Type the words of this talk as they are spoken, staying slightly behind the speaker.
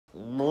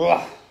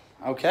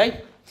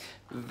Okay.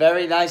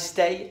 Very nice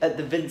stay at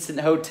the Vincent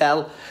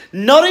Hotel,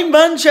 not in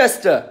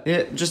Manchester.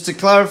 Yeah, just to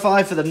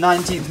clarify for the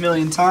 19th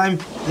millionth time,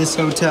 this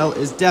hotel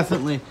is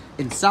definitely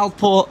in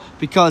Southport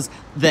because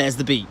there's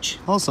the beach.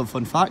 Also,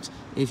 fun fact,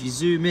 if you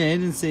zoom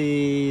in and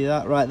see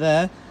that right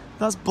there,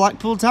 that's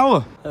Blackpool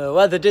Tower.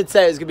 Weather did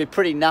say it was going to be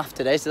pretty naff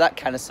today, so that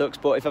kind of sucks.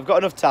 But if I've got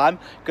enough time,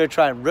 I'm going to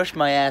try and rush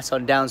my ass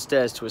on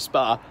downstairs to a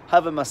spa,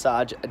 have a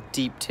massage, a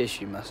deep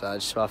tissue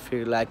massage, so I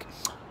feel like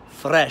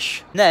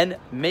fresh. And then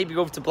maybe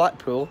go over to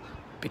Blackpool,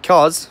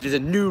 because there's a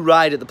new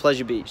ride at the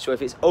Pleasure Beach. So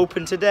if it's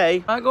open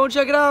today, I go and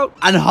check it out.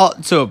 And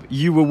hot tub,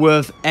 you were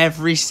worth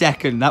every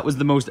second. That was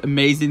the most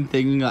amazing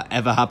thing that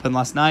ever happened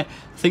last night.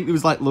 I think there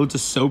was like loads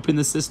of soap in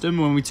the system.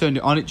 When we turned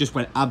it on, it just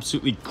went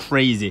absolutely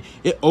crazy.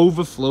 It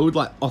overflowed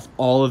like off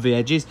all of the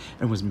edges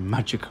and was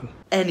magical.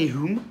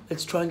 Anywho,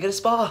 let's try and get a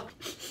spa.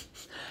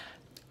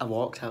 I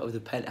walked out of the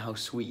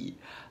penthouse suite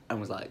and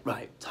was like,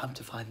 right, time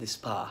to find this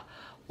spa.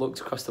 Looked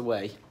across the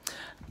way.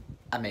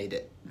 I made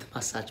it. The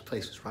massage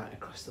place was right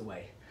across the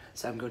way.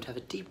 So I'm going to have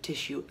a deep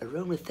tissue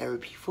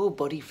aromatherapy full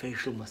body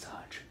facial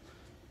massage.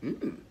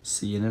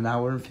 See you in an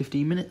hour and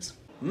 15 minutes.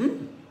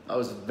 That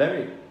was a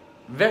very,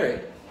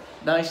 very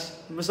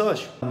nice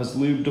massage. I'm as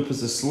lubed up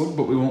as a slug,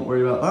 but we won't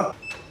worry about that.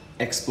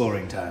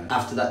 Exploring time.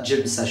 After that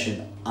gym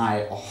session,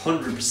 I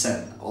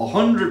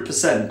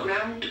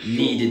 100%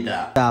 needed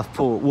that.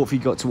 Southport, what have you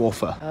got to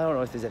offer? I don't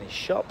know if there's any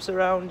shops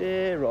around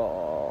here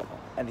or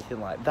anything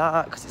like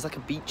that, because it's like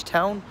a beach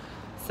town.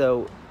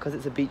 So, because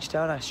it's a beach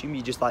town, I assume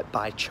you just like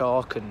buy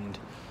chalk and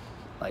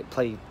like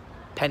play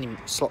penny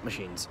slot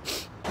machines.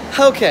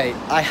 Okay,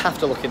 I have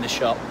to look in the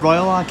shop.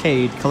 Royal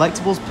Arcade,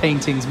 collectibles,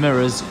 paintings,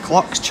 mirrors,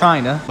 clocks,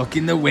 china. Look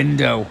in the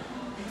window.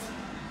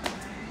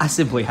 I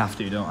simply have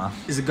to, don't I?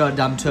 There's a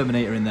goddamn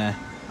Terminator in there.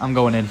 I'm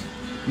going in.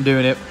 I'm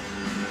doing it.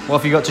 What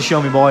have you got to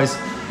show me, boys?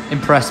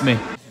 Impress me.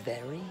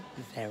 Very,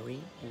 very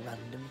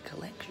random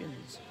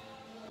collections.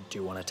 Do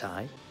you want a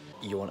tie?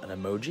 You want an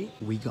emoji?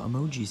 We got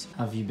emojis.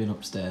 Have you been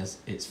upstairs?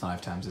 It's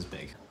 5 times as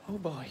big. Oh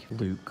boy.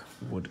 Luke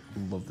would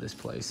love this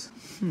place.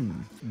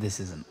 This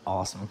is an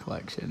awesome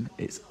collection.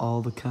 It's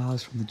all the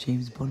cars from the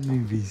James Bond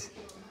movies.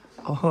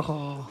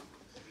 Oh,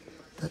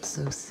 that's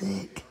so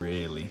sick.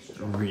 Really,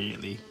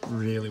 really,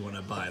 really want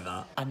to buy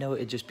that. I know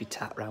it'd just be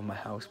tat around my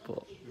house,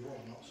 but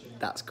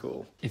that's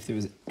cool. If there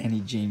was any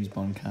James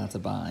Bond car to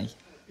buy,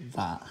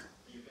 that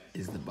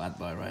is the bad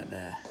boy right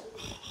there.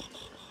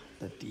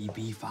 The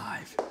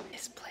DB5.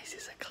 This place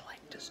is a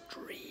collector's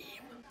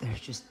dream. There's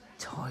just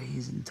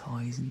toys and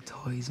toys and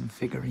toys and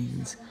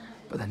figurines.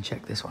 But then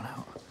check this one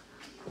out.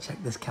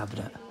 Check this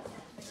cabinet.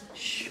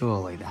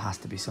 Surely there has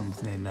to be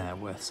something in there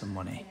worth some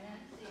money.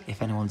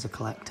 If anyone's a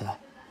collector,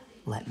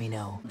 let me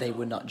know. They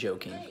were not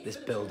joking. This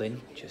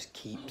building just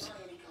keeps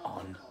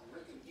on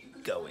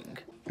going.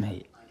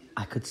 Mate,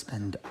 I could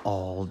spend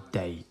all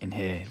day in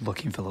here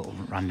looking for little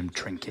random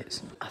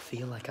trinkets. I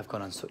feel like I've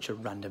gone on such a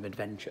random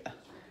adventure.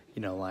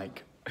 You know,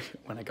 like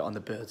when I got on the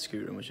bird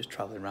scooter and was just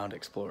travelling around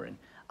exploring.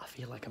 I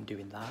feel like I'm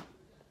doing that,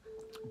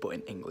 but in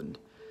England.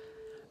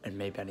 And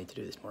maybe I need to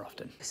do this more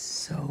often.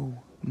 So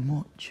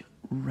much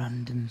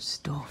random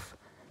stuff.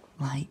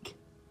 Like,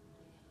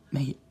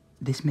 mate,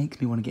 this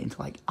makes me want to get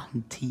into like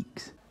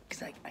antiques.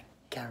 Because I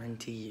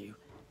guarantee you,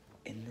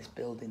 in this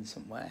building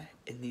somewhere,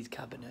 in these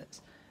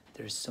cabinets,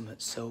 there is something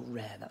so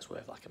rare that's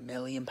worth like £1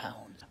 million.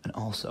 And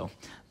also,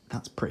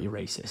 that's pretty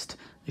racist.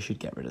 They should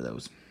get rid of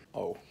those.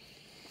 Oh.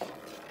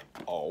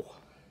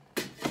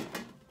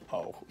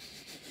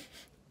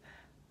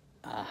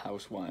 Our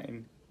house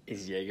wine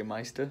is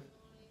Jägermeister.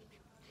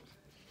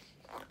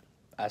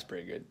 That's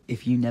pretty good.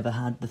 If you never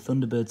had the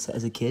Thunderbird set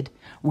as a kid,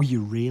 were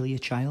you really a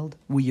child?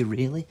 Were you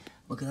really?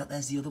 Look at that,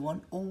 there's the other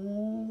one.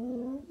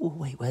 Oh,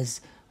 wait,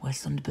 where's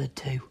Thunderbird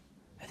 2?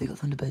 Have they got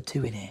Thunderbird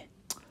 2 in here?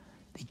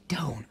 They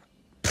don't.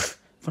 Pfft,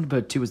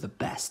 Thunderbird 2 is the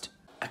best.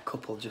 A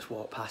couple just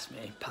walked past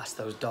me, past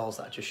those dolls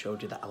that I just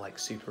showed you that are like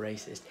super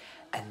racist,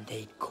 and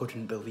they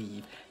couldn't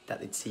believe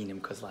that they'd seen them,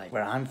 because like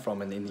where I'm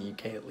from and in the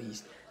UK at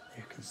least,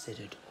 they're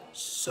considered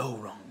so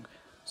wrong,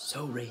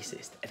 so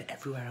racist, and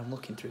everywhere I'm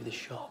looking through this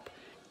shop,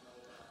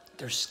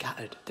 they're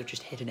scattered, they're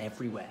just hidden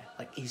everywhere,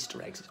 like Easter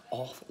eggs. It's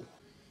awful.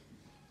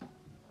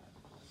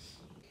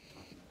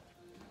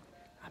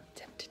 I'm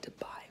tempted to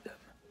buy them,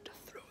 to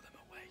throw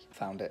them away.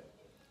 Found it.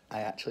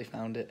 I actually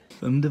found it.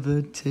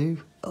 Thunderbird 2?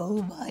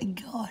 Oh my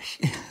gosh.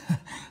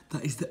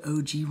 That is the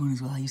OG one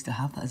as well. I used to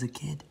have that as a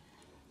kid.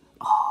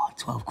 Oh,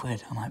 12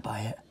 quid. I might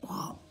buy it.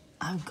 What?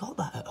 I've got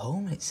that at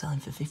home and it's selling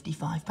for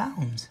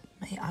 £55.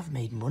 Mate, I've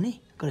made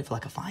money. Got it for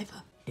like a £5.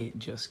 It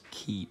just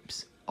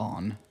keeps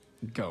on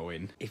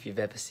going. If you've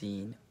ever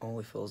seen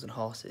Only Fools and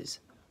Horses,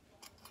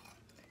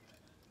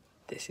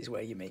 this is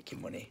where you're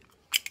making money.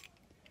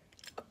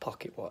 A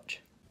pocket watch.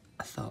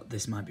 I thought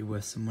this might be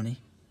worth some money,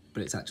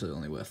 but it's actually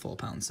only worth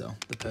 £4, so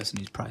the person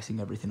who's pricing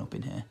everything up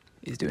in here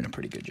is doing a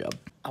pretty good job.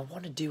 I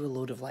want to do a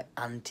load of like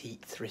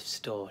antique thrift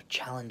store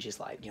challenges,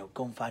 like, you know,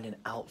 go and find an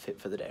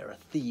outfit for the day or a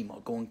theme, or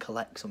go and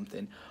collect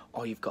something,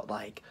 or you've got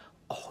like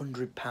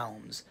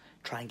 £100,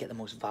 try and get the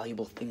most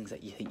valuable things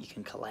that you think you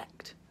can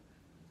collect.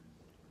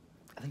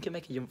 I think it'd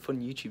make a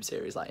fun YouTube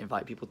series, like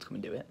invite people to come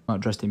and do it. Not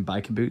dressed in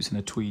biker boots and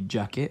a tweed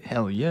jacket.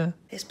 Hell yeah.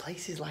 This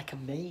place is like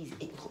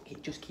amazing.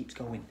 It just keeps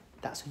going.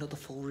 That's another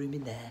full room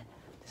in there.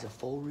 There's a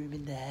full room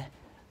in there.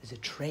 There's a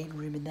train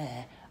room in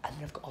there. And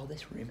then I've got all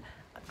this room.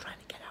 I'm trying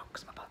to get out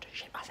because I'm about to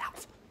shit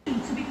myself.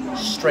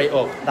 Straight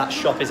up, that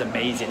shop is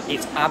amazing.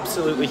 It's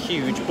absolutely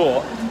huge,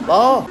 but...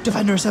 Oh!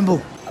 Defender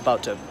assemble.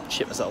 About to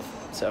shit myself.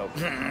 So,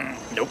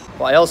 nope.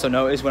 What I also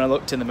noticed when I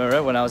looked in the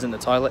mirror when I was in the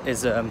toilet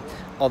is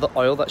all the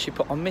oil that she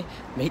put on me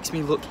makes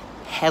me look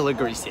hella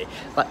greasy.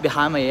 Like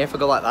behind my ear, if I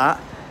go like that,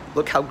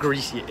 look how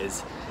greasy it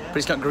is. But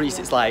it's not grease,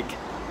 it's like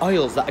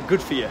oils that are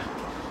good for you.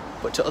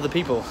 But to other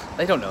people,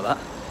 they don't know that.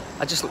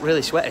 I just look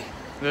really sweaty.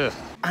 Ugh.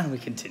 And we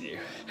continue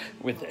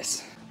with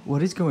this.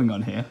 What is going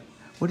on here?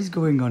 What is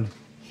going on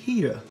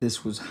here?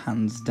 This was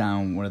hands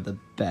down one of the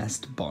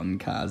best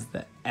Bond cars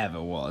that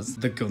ever was.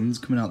 The guns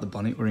coming out the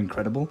bonnet were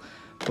incredible.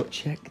 But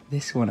check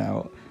this one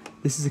out.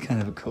 This is a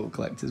kind of a cult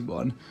collector's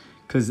one.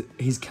 Because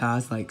his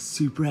car's like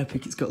super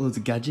epic. It's got loads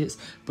of gadgets,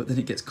 but then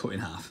it gets cut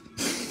in half.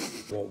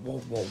 Whoa, whoa,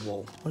 whoa,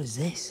 whoa. What is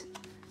this?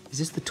 Is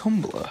this the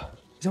tumbler?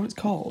 Is that what it's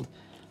called?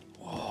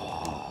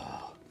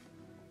 Whoa.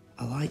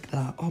 I like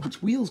that. Oh, but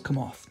its wheels come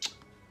off.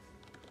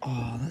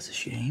 Oh, that's a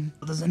shame.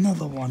 But there's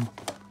another one.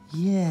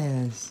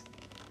 Yes.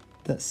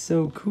 That's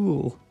so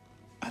cool.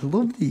 I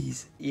love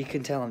these. You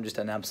can tell I'm just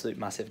an absolute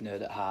massive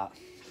nerd at heart.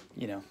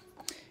 You know,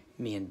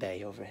 me and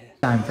Bay over here.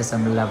 Time for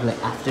some lovely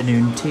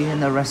afternoon tea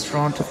in the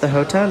restaurant of the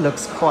hotel.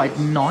 Looks quite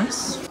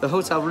nice. The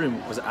hotel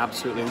room was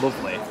absolutely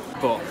lovely,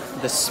 but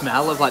the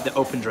smell of like the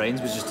open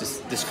drains was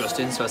just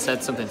disgusting. So I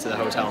said something to the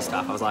hotel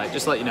staff. I was like,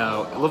 just to let you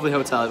know, a lovely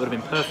hotel. It would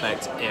have been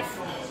perfect if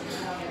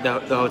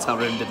the hotel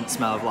room didn't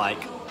smell of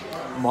like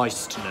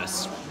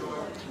moistness,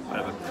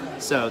 whatever.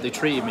 So they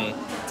treated me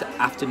to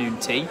afternoon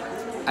tea,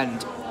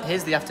 and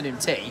here's the afternoon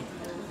tea.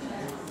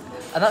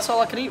 And that's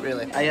all I can eat,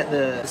 really. I ate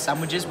the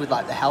sandwiches with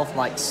like the health,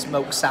 like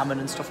smoked salmon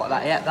and stuff like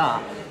that. I ate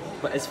that.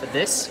 But as for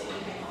this,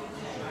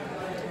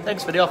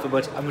 thanks for the offer,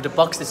 but I'm going to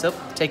box this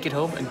up, take it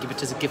home, and give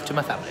it as a gift to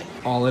my family.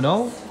 All in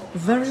all,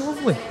 very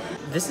lovely.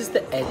 This is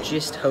the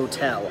edgiest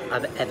hotel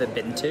I've ever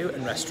been to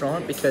and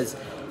restaurant, because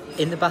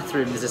in the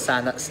bathroom there's a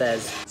sign that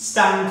says,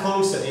 "Stand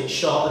closer, it's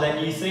shorter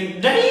than you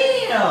think."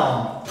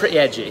 Damn! Pretty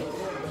edgy.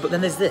 But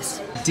then there's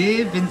this.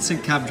 Dear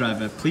Vincent cab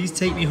driver, please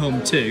take me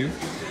home too.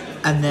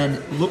 And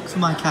then look for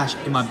my cash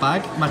in my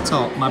bag, my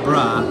top, my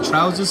bra,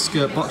 trousers,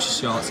 skirt,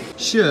 boxer shorts,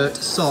 shirt,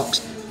 socks,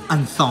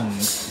 and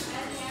thongs.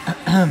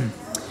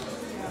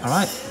 All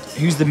right,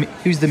 who's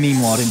the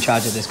meme ward in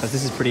charge of this? Because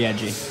this is pretty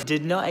edgy.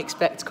 Did not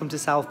expect to come to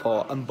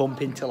Southport and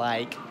bump into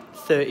like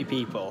 30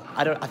 people.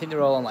 I think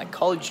they're all on like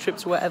college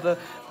trips or whatever,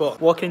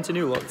 but walking into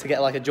Newark to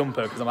get like a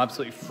jumper because I'm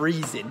absolutely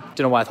freezing.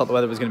 Don't know why I thought the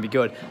weather was going to be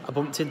good. I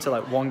bumped into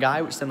like one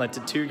guy, which then led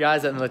to two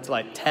guys, then led to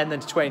like 10,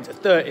 then to 20, to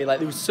 30. Like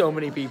there was so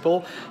many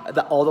people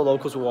that all the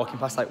locals were walking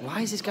past like,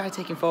 why is this guy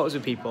taking photos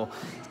with people?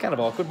 It's kind of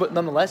awkward, but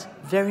nonetheless,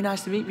 very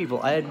nice to meet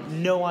people. I had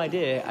no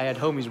idea I had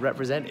homies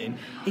representing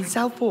in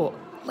Southport.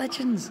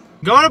 Legends.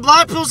 Going to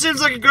Blackpool seems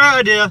like a great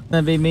idea.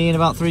 Gonna be me in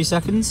about 3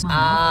 seconds.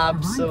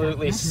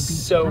 Absolutely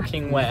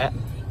soaking wet,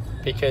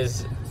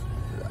 because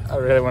I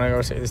really want to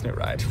go see this new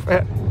ride.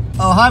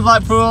 Oh, hi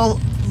Blackpool.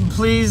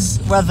 Please,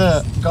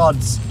 weather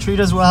gods,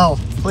 treat us well,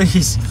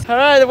 please.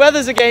 Alright, the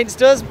weather's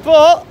against us,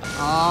 but...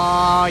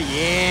 Oh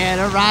yeah,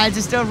 the rides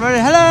are still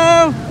running.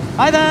 Hello!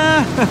 Hi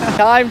there!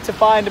 Time to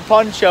find a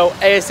poncho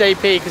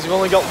ASAP, because we've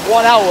only got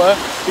 1 hour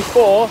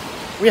before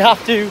we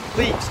have to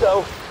leave,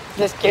 so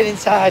let's get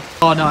inside.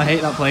 Oh no, I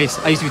hate that place.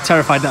 I used to be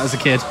terrified of that as a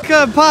kid.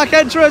 Good park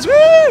entrance,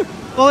 woo!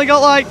 Only got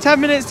like 10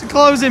 minutes to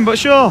closing, but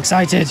sure.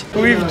 Excited.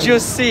 We've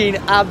just seen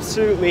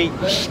absolutely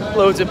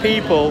loads of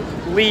people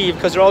leave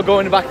because they're all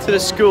going back to the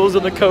schools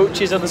on the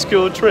coaches on the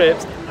school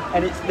trips,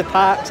 and the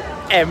park's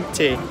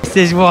empty. This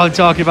is what I'm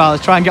talking about.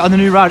 Let's try and get on the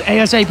new ride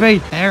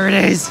ASAP. There it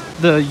is.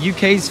 The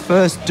UK's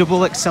first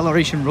double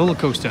acceleration roller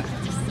coaster.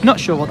 Not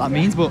sure what that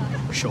means, but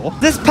sure.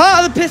 This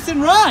part of the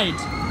piston ride.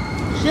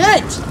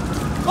 Shit.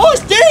 Oh,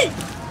 it's deep.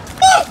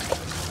 Fuck.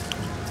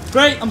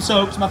 Great, I'm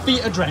soaked, my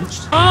feet are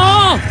drenched.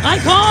 Oh,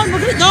 Icon,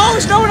 look at it go,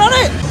 it's snowing on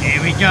it. Here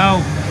we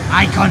go,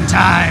 Icon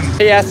time.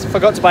 Yes,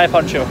 forgot to buy a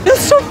poncho. It's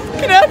so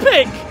fucking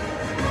epic.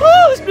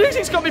 Oh, this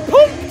music's got me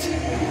pumped.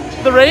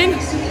 The rain,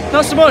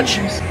 not so much.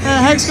 What the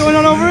heck's going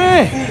on over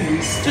here?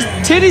 Just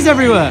titties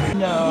everywhere.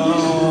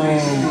 No,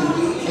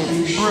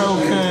 it's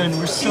broken.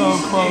 We're so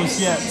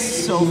close yet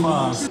so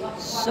far.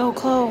 So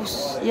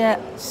close yet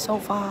so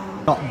far.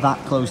 Got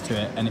that close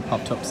to it and it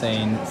popped up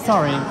saying,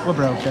 sorry, we're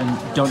broken,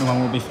 don't know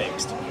when we'll be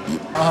fixed.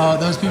 Oh,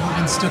 those people have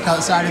been stuck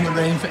outside in the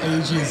rain for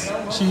ages.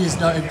 She is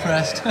not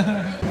impressed.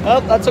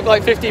 Well, that took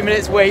like 15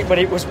 minutes wait, but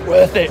it was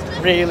worth it.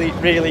 Really,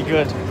 really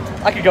good.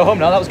 I could go home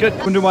now, that was good.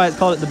 Wonder why it's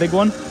called it the big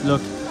one?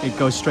 Look, it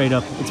goes straight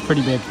up. It's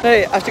pretty big.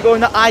 Hey, after going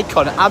that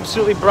Icon,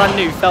 absolutely brand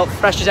new, felt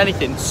fresh as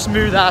anything,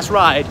 smooth ass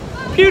ride.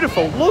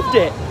 Beautiful, loved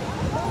it.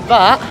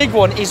 That big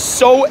one is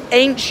so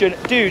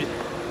ancient, dude.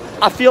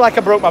 I feel like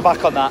I broke my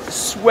back on that. I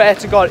swear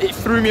to God, it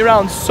threw me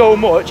around so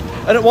much.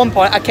 And at one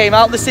point, I came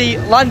out the seat,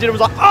 landed, and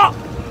was like, oh,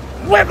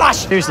 whiplash.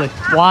 Seriously,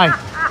 why?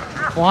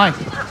 Why?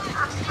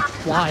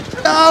 Why?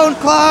 Don't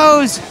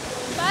close!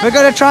 We're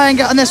gonna try and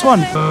get on this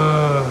one.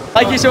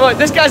 Thank you so much.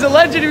 This guy's a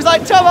legend. He was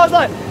like, Tom, I was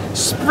like,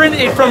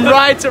 sprinted from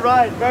ride to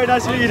ride. Very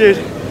nice to meet you,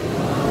 dude.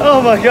 Oh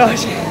my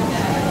gosh.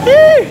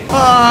 Oh,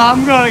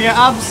 I'm gonna get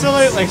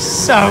absolutely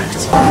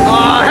soaked.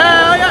 oh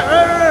hell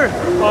yeah!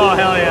 Oh,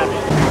 hell yeah.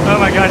 Oh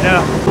my god,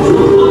 no.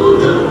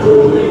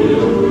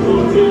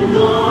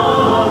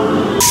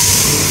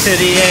 To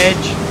the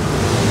edge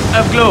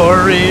of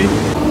glory.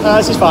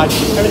 This is fine.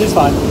 Everything's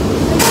fine.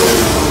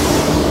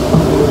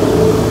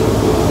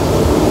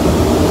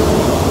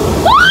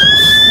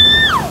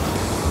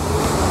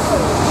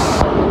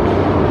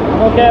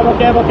 I'm okay.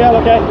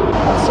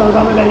 That's so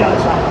dominating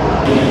outside.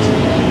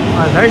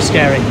 Oh, very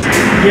scary.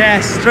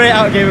 Yes, straight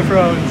out of Game of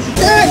Thrones.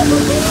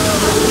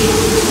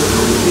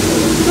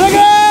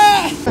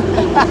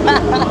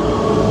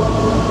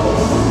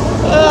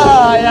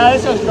 Oh, yeah,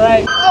 this was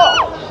great.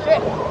 Oh,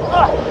 shit.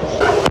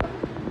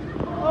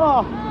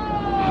 Oh,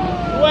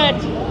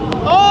 wet.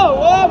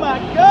 Oh my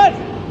god.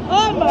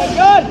 Oh my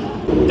god.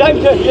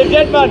 Danke, you're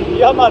dead, man.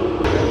 Yeah, man.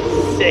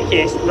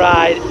 Sickest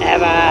ride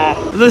ever.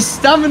 The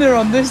stamina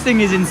on this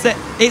thing is insane.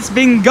 It's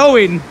been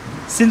going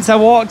since I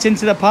walked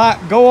into the park.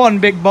 Go on,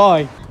 big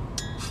boy.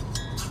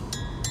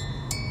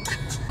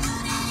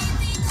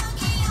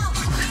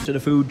 To the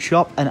food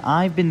shop, and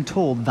I've been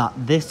told that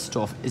this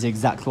stuff is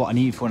exactly what I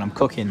need for when I'm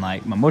cooking,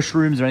 like my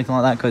mushrooms or anything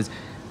like that, because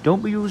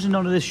don't be using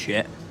none of this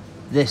shit.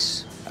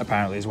 This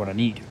apparently is what I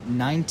need.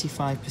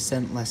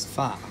 95% less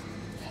fat.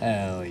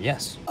 Hell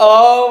yes.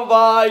 Oh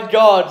my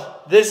god,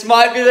 this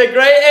might be the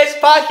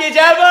greatest package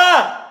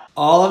ever!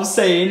 All I'm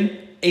saying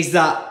is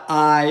that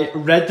I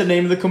read the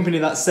name of the company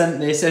that sent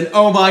this, and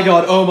oh my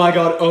god, oh my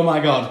god, oh my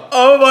god.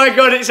 Oh my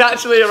god, it's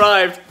actually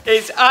arrived.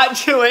 It's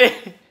actually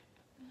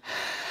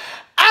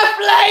a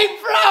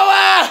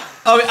flamethrower!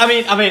 Oh, I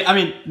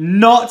mean,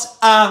 not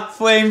a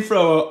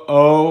flamethrower.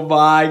 Oh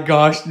my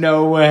gosh,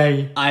 no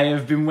way. I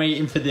have been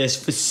waiting for this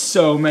for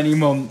so many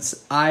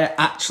months. I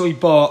actually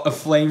bought a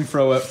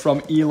flamethrower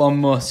from Elon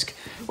Musk.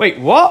 Wait,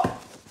 what?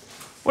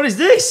 What is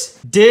this?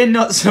 Dear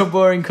not so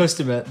boring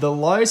customer, the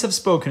lawyers have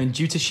spoken, and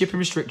due to shipping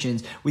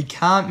restrictions, we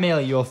can't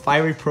mail your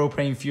fiery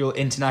propane fuel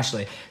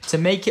internationally. To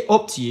make it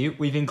up to you,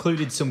 we've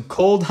included some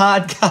cold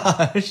hard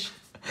cash.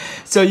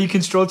 So you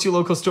can stroll to your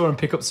local store and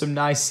pick up some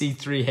nice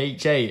C3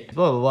 H8.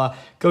 Blah, blah, blah.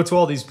 Go to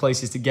all these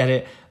places to get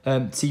it.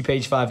 See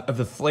page 5 of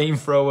the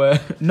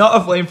flamethrower. Not a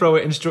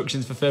flamethrower,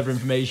 instructions for further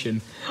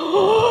information.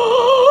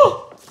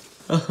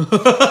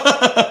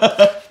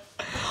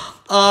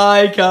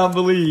 I can't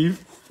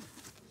believe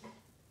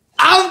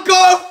I've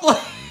got a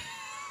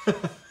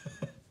flame.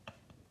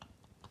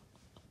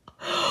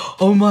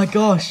 Oh my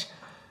gosh.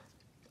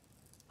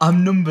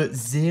 I'm number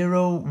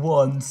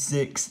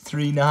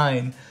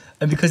 01639.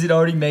 And because it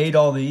already made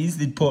all these,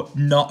 they'd put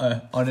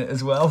Notter on it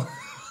as well.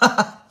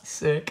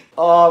 Sick.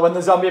 Oh, when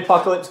the zombie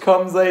apocalypse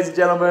comes, ladies and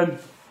gentlemen,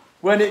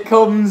 when it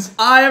comes,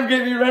 I am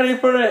going to be ready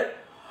for it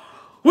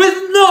with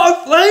not a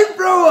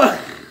flamethrower.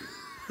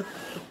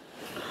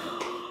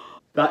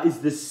 That is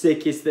the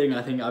sickest thing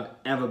I think I've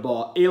ever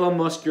bought. Elon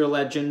Musk, you're a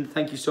legend.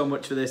 Thank you so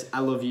much for this. I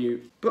love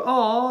you. But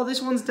oh,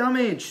 this one's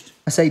damaged.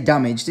 I say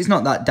damaged. It's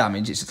not that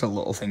damaged. It's just a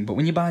little thing. But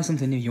when you buy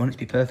something new, you want it to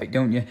be perfect,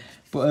 don't you?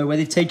 But where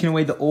they've taken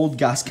away the old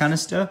gas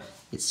canister,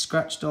 it's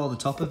scratched all the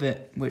top of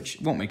it, which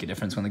won't make a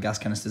difference when the gas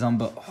canister's on.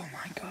 But oh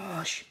my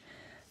gosh,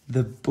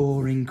 the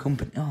boring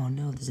company. Oh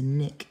no, there's a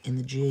nick in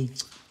the G.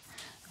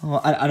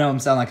 Oh, I know I'm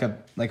sounding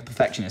like a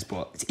perfectionist,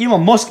 but it's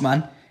Elon Musk,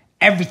 man.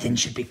 Everything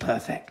should be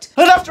perfect.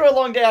 And after a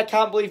long day, I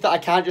can't believe that I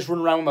can't just run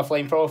around with my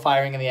flamethrower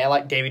firing in the air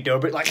like David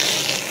Dobrik, like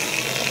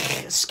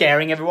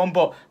scaring everyone,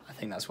 but I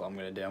think that's what I'm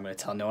going to do. I'm going to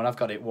tell no one. I've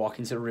got it, walk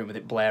into the room with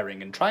it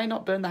blaring and try and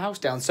not burn the house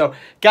down. So,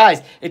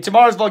 guys, in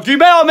tomorrow's vlog, you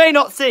may or may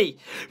not see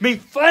me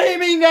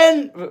flaming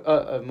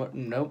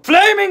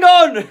flaming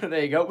on!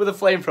 There you go, with a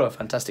flamethrower.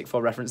 Fantastic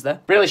Four reference there.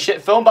 Really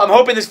shit film, but I'm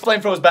hoping this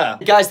flamethrower's better.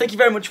 Guys, thank you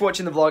very much for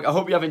watching the vlog. I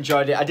hope you have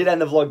enjoyed it. I did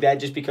end the vlog there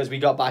just because we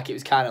got back. It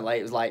was kind of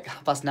late. It was like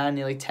 9:30,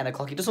 nearly 10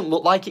 o'clock. It doesn't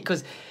look like it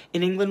because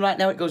in England right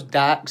now, it goes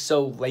dark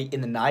so late in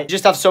the night. You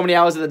just have so many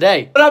hours of the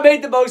day. But I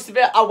made the most of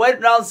it. I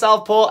went around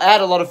Southport. I had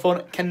a lot of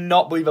fun.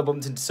 Cannot believe I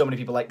bumped into so many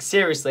people. Like,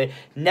 seriously,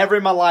 never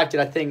in my life did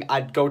I think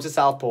I'd go to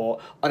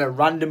Southport on a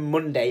random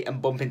Monday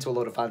and bump into a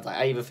load of fans. Like,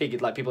 I even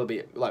figured, like, people would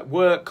be, like,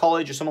 work,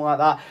 college, or something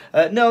like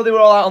that. No, they were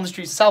all out on the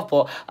streets of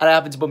Southport, and I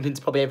happened to bump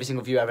into probably every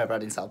single view I've ever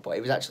had in Southport.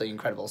 It was actually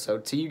incredible. So,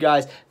 to you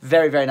guys,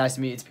 very, very nice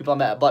to meet you. To people I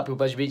met at Blackpool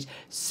Pleasure Beach,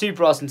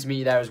 super awesome to meet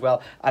you there as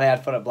well, and I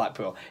had fun at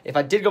Blackpool. If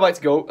I did go back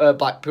to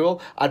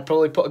Blackpool, I'd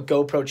probably put a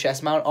GoPro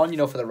chest mount on, you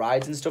know, for the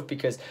rides and stuff,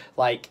 because,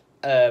 like,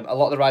 A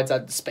lot of the rides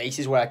had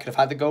spaces where I could have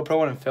had the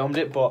GoPro on and filmed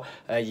it, but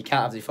you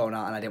can't have the phone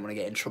out, and I didn't want to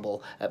get in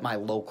trouble at my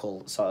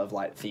local sort of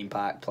like theme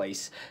park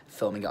place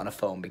filming it on a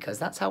phone, because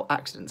that's how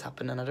accidents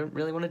happen, and I don't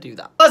really want to do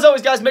that. As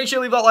always, guys, make sure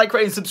you leave that like,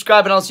 rate, and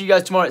subscribe, and I'll see you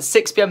guys tomorrow at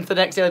 6 PM for the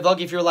next daily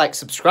vlog. If you're like,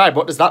 subscribe,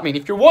 what does that mean?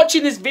 If you're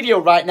watching this video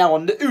right now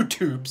on the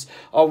YouTubes,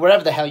 or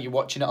wherever the hell you're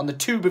watching it, on the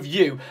tube of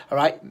you,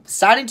 alright,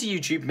 sign into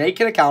YouTube, make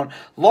an account,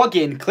 log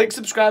in, click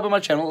subscribe on my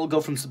channel, it'll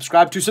go from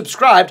subscribe to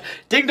subscribed,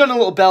 ding on a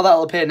little bell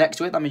that'll appear next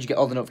to it, that means you get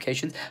all the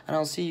notifications, and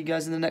I'll see you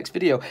guys in the next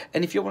video.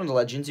 And if you're one of the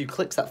legends who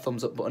clicks that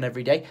thumbs up button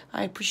every day,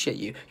 I appreciate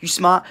you. You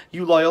smart,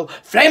 you loyal,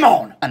 flame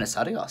on, and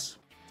adios.